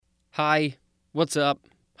Hi, what's up?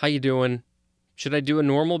 How you doing? Should I do a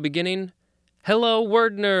normal beginning? Hello,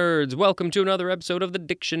 word nerds! Welcome to another episode of the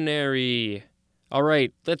dictionary. All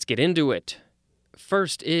right, let's get into it.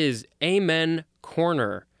 First is Amen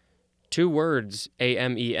Corner. 2 words,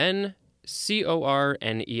 A-M-E-N,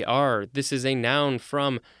 C-O-R-N-E-R. This is a noun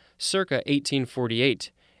from circa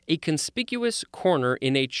 1848. A conspicuous corner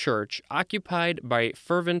in a church occupied by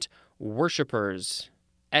fervent worshippers.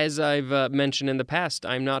 As I've mentioned in the past,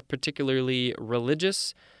 I'm not particularly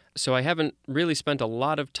religious, so I haven't really spent a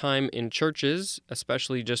lot of time in churches,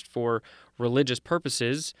 especially just for religious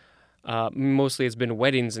purposes. Mostly it's been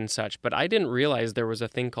weddings and such, but I didn't realize there was a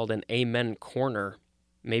thing called an Amen Corner.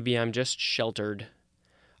 Maybe I'm just sheltered.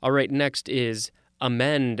 All right, next is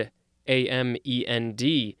amend,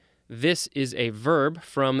 A-M-E-N-D. This is a verb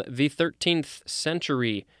from the 13th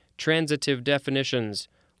century. Transitive definitions.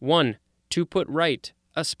 1. To put right,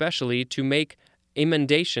 especially to make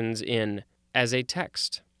emendations in, as a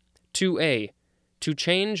text. 2a. To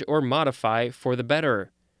change or modify for the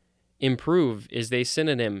better. Improve is a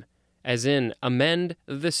synonym, as in amend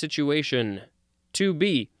the situation.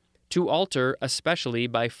 2b. To alter especially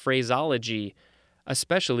by phraseology,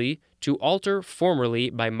 especially to alter formerly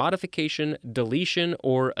by modification, deletion,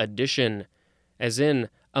 or addition, as in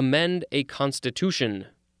amend a constitution.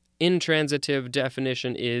 Intransitive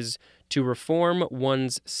definition is to reform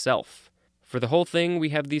one's self. For the whole thing, we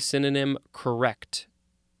have the synonym correct.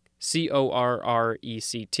 C-O-R-R-E-C-T.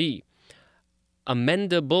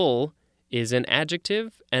 Amendable is an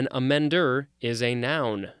adjective, and amender is a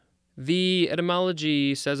noun. The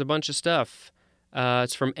etymology says a bunch of stuff.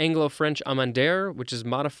 It's from Anglo-French amender, which is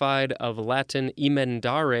modified of Latin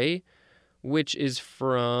emendare, which is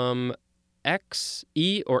from X,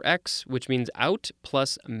 which means out,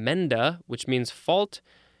 plus menda, which means fault.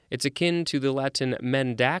 It's akin to the Latin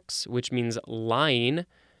mendax, which means lying.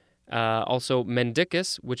 Also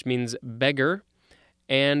mendicus, which means beggar.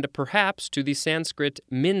 And perhaps to the Sanskrit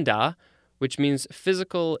minda, which means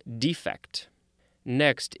physical defect.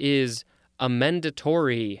 Next is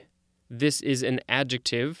amendatory. This is an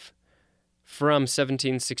adjective from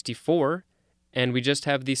 1764, and we just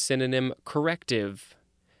have the synonym corrective.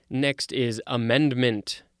 Next is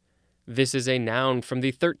amendment. This is a noun from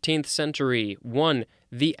the 13th century. 1.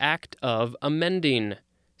 The act of amending.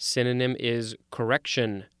 Synonym is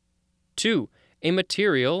correction. 2. A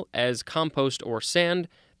material, as compost or sand,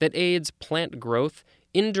 that aids plant growth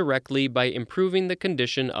indirectly by improving the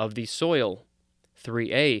condition of the soil.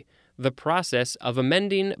 3a. The process of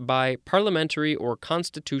amending by parliamentary or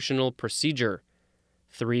constitutional procedure.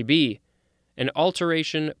 3b. An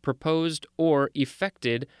alteration proposed or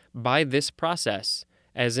effected by this process,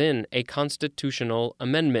 as in a constitutional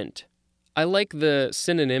amendment. I like the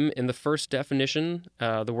synonym in the first definition,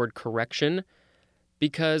 the word correction,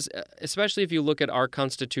 because especially if you look at our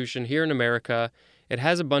Constitution here in America, it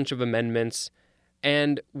has a bunch of amendments,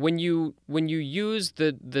 and when you use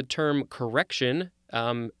the term correction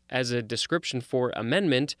as a description for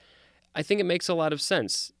amendment, I think it makes a lot of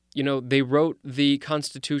sense. You know, they wrote the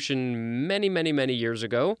Constitution many, many, many years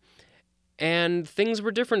ago, and things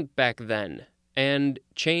were different back then, and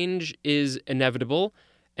change is inevitable,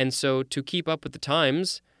 and so to keep up with the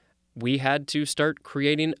times, we had to start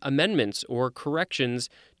creating amendments or corrections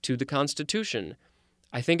to the Constitution.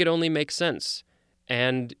 I think it only makes sense,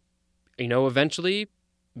 and, you know, eventually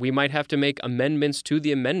we might have to make amendments to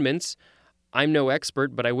the amendments. I'm no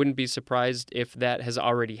expert, but I wouldn't be surprised if that has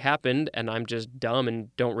already happened and I'm just dumb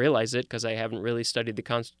and don't realize it because I haven't really studied the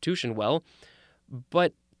Constitution well.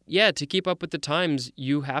 But yeah, to keep up with the times,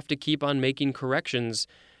 you have to keep on making corrections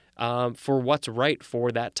for what's right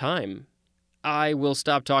for that time. I will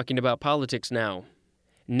stop talking about politics now.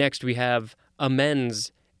 Next, we have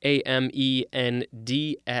amends, A-M-E-N-D-S.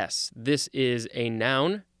 This is a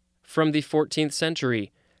noun from the 14th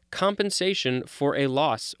century. Compensation for a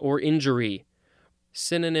loss or injury.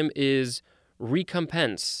 Synonym is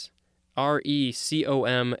recompense, R-E-C-O-M-P-E-N-S-E,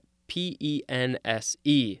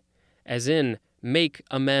 as in make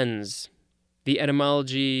amends. The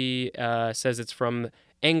etymology says it's from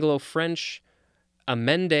Anglo-French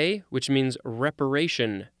amende, which means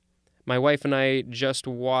reparation. My wife and I just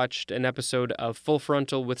watched an episode of Full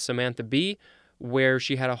Frontal with Samantha Bee, where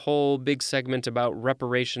she had a whole big segment about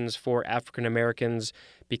reparations for African Americans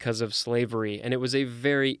because of slavery, and it was a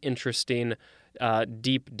very interesting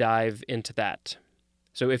deep dive into that.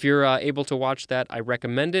 So if you're able to watch that, I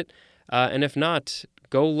recommend it, and if not,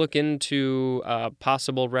 go look into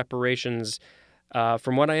possible reparations.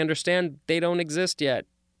 From what I understand, they don't exist yet.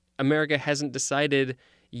 America hasn't decided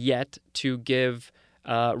yet to give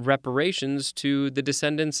reparations to the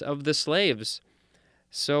descendants of the slaves.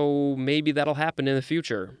 So maybe that'll happen in the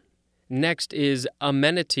future. Next is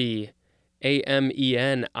amenity, amenity.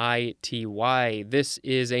 This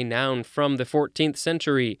is a noun from the 14th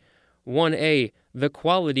century. 1a, the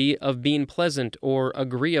quality of being pleasant or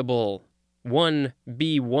agreeable.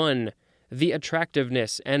 1b1, the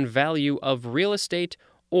attractiveness and value of real estate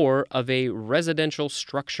or of a residential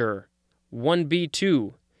structure.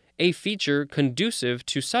 1b2, a feature conducive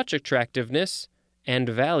to such attractiveness and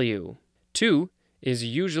value. 2 is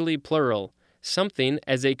usually plural, something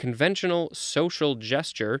as a conventional social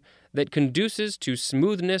gesture that conduces to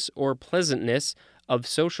smoothness or pleasantness of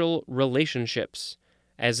social relationships,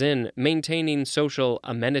 as in maintaining social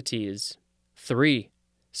amenities. 3.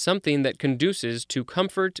 Something that conduces to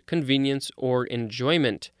comfort, convenience, or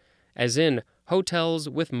enjoyment, as in hotels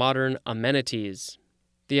with modern amenities.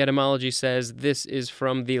 The etymology says this is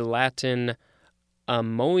from the Latin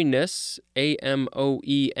amoenus, amoenus,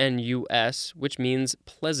 which means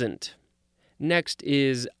pleasant. Next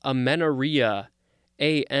is amenorrhea,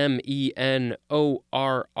 amenorrhea.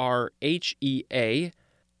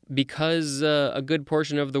 Because a good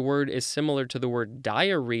portion of the word is similar to the word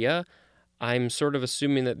diarrhea, I'm sort of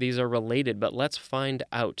assuming that these are related, but let's find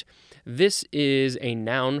out. This is a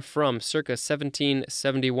noun from circa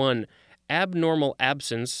 1771, abnormal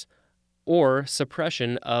absence or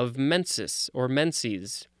suppression of menses or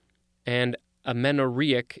menses, and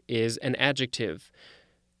amenorrheic is an adjective.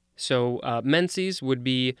 So menses would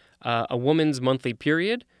be a woman's monthly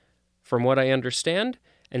period, from what I understand.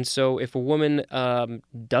 And so if a woman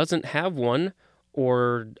doesn't have one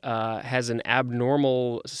or has an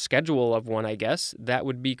abnormal schedule of one, I guess, that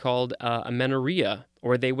would be called amenorrhea,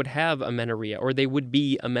 or they would have amenorrhea, or they would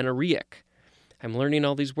be amenorrheic. I'm learning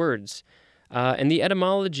all these words. And the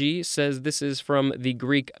etymology says this is from the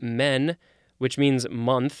Greek men, which means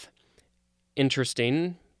month.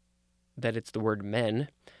 Interesting that it's the word men.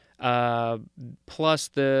 Plus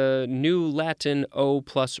the New Latin O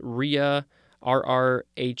plus rhea,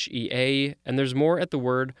 rrhea, and there's more at the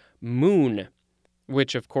word moon,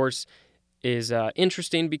 which of course is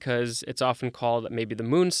interesting because it's often called maybe the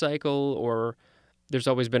moon cycle, or there's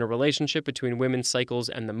always been a relationship between women's cycles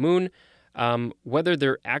and the moon. Whether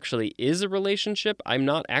there actually is a relationship, I'm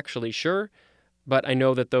not actually sure, but I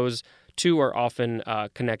know that those two are often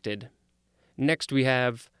connected. Next we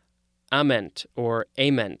have ament or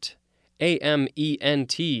ament.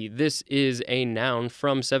 A-M-E-N-T. This is a noun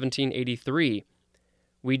from 1783.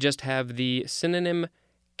 We just have the synonym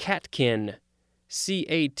catkin,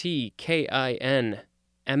 C-A-T-K-I-N.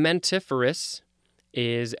 Amentiferous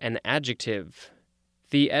is an adjective.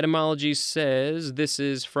 The etymology says this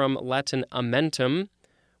is from Latin amentum,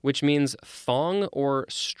 which means thong or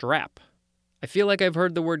strap. I feel like I've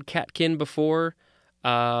heard the word catkin before,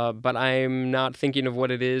 but I'm not thinking of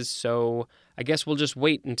what it is, so I guess we'll just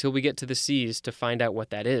wait until we get to the C's to find out what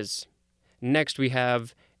that is. Next we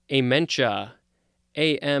have amentia,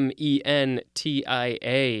 A-M-E-N-T-I-A.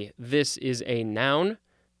 This is a noun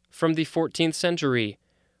from the 14th century.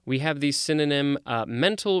 We have the synonym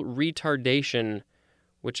mental retardation,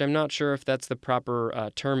 which I'm not sure if that's the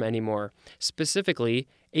proper term anymore. Specifically,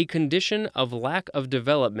 a condition of lack of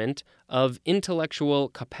development of intellectual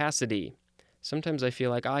capacity. Sometimes I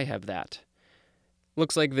feel like I have that.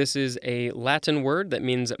 Looks like this is a Latin word that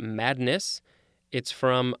means madness. It's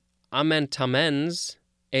from amentamens,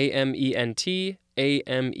 A-M-E-N-T-A-M-E-N-S,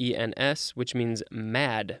 which means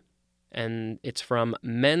mad. And it's from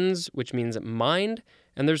mens, which means mind,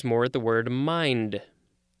 and there's more at the word mind.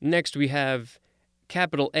 Next we have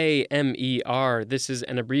capital A-M-E-R. This is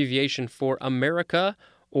an abbreviation for America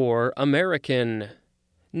or American.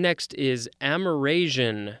 Next is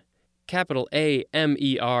Amerasian. Capital A-M-E-R-A-S-I-A-N.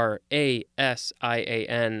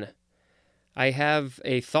 I have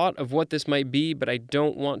a thought of what this might be, but I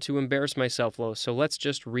don't want to embarrass myself, so let's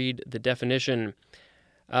just read the definition.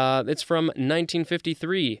 It's from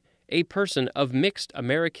 1953. A person of mixed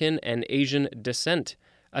American and Asian descent,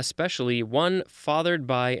 especially one fathered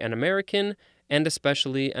by an American and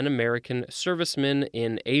especially an American serviceman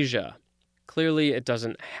in Asia. Clearly, it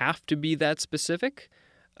doesn't have to be that specific.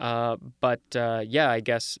 But I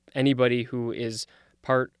guess anybody who is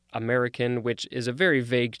part American, which is a very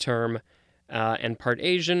vague term, and part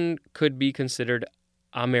Asian could be considered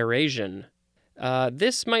Amerasian.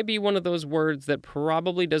 This might be one of those words that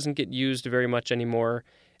probably doesn't get used very much anymore.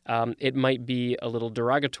 It might be a little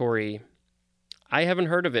derogatory. I haven't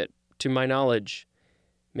heard of it, to my knowledge.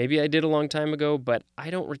 Maybe I did a long time ago, but I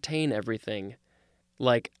don't retain everything.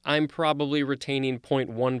 Like, I'm probably retaining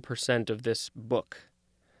 0.1% of this book.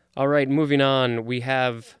 All right, moving on, we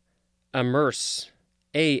have immerse,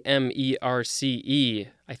 Amerce.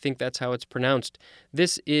 I think that's how it's pronounced.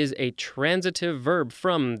 This is a transitive verb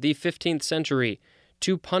from the 15th century.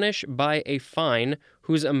 To punish by a fine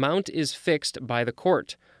whose amount is fixed by the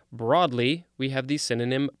court. Broadly, we have the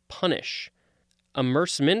synonym punish.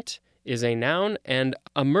 Amercement is a noun, and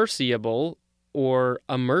amerciable or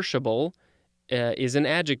amerciable is an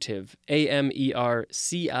adjective. Amerciable.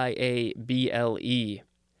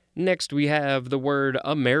 Next, we have the word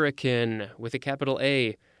American with a capital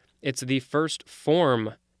A. It's the first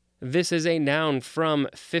form. This is a noun from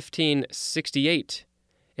 1568.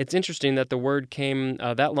 It's interesting that the word came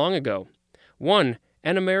that long ago. 1.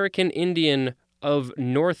 An American Indian of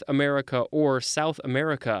North America or South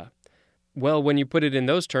America. Well, when you put it in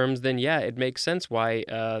those terms, then yeah, it makes sense why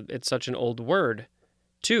it's such an old word.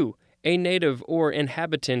 2. A native or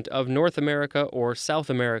inhabitant of North America or South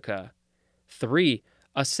America. 3.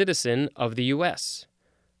 A citizen of the U.S.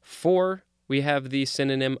 4. We have the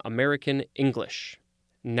synonym American English.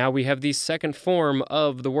 Now we have the second form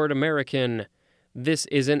of the word American. This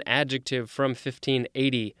is an adjective from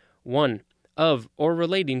 1580. 1. Of or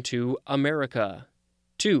relating to America.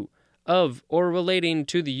 2. Of or relating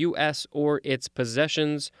to the U.S. or its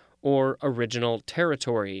possessions or original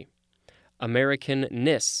territory.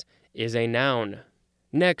 Americanness is a noun.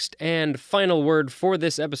 Next and final word for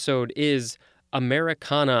this episode is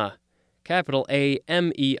Americana. Capital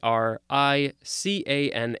Americana.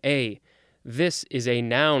 This is a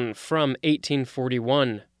noun from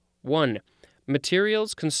 1841. 1.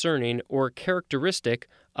 Materials concerning or characteristic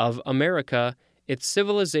of America, its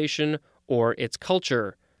civilization, or its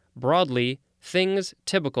culture. Broadly, things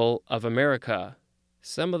typical of America.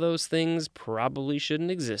 Some of those things probably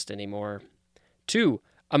shouldn't exist anymore. 2.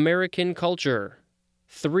 American culture.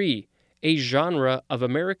 3. A genre of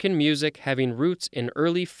American music having roots in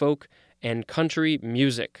early folk and country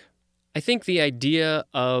music. I think the idea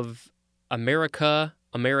of America,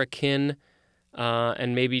 American,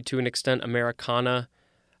 and maybe to an extent Americana,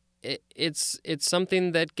 it's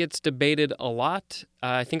something that gets debated a lot.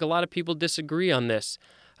 I think a lot of people disagree on this.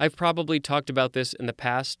 I've probably talked about this in the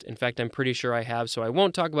past. In fact, I'm pretty sure I have, so I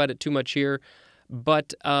won't talk about it too much here.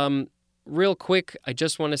 But real quick, I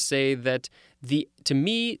just want to say that to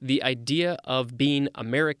me, the idea of being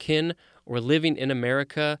American or living in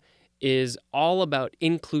America is all about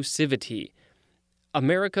inclusivity.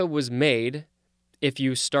 America was made, if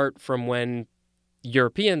you start from when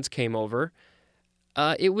Europeans came over,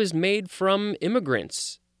 it was made from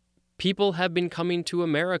immigrants. People have been coming to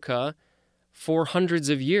America for hundreds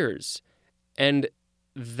of years, and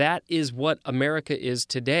that is what America is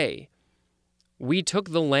today. We took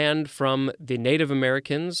the land from the Native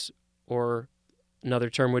Americans, or another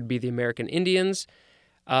term would be the American Indians.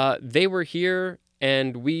 They were here,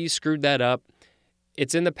 and we screwed that up.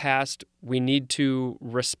 It's in the past. We need to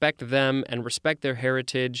respect them and respect their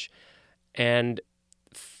heritage and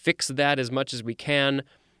fix that as much as we can.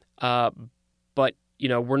 But,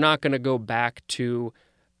 we're not going to go back to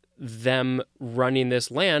them running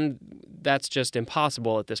this land. That's just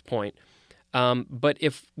impossible at this point. But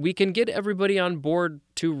if we can get everybody on board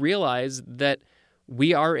to realize that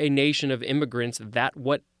we are a nation of immigrants,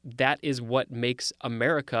 that is what makes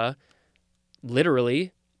America,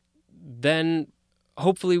 literally, then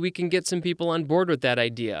hopefully we can get some people on board with that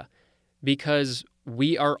idea, because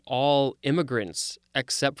we are all immigrants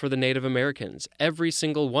except for the Native Americans. Every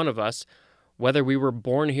single one of us, whether we were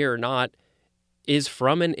born here or not, is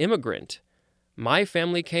from an immigrant. My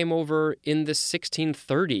family came over in the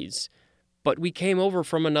 1630s, but we came over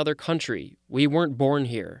from another country. We weren't born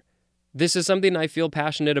here. This is something I feel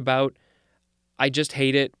passionate about. I just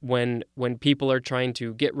hate it when people are trying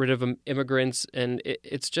to get rid of immigrants, and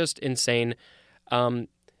it's just insane.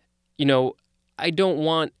 I don't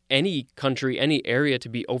want any country, any area to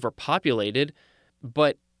be overpopulated,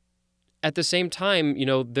 but at the same time,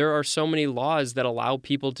 there are so many laws that allow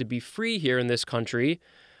people to be free here in this country,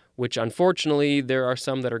 which unfortunately there are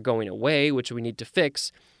some that are going away, which we need to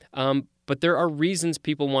fix. But there are reasons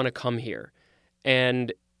people want to come here,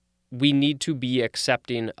 and we need to be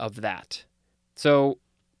accepting of that. So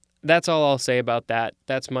that's all I'll say about that.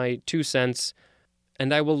 That's my 2 cents,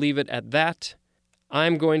 and I will leave it at that.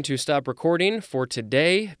 I'm going to stop recording for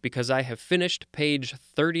today because I have finished page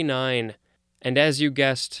 39. And as you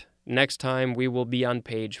guessed, next time we will be on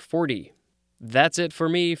page 40. That's it for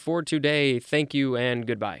me for today. Thank you and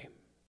goodbye.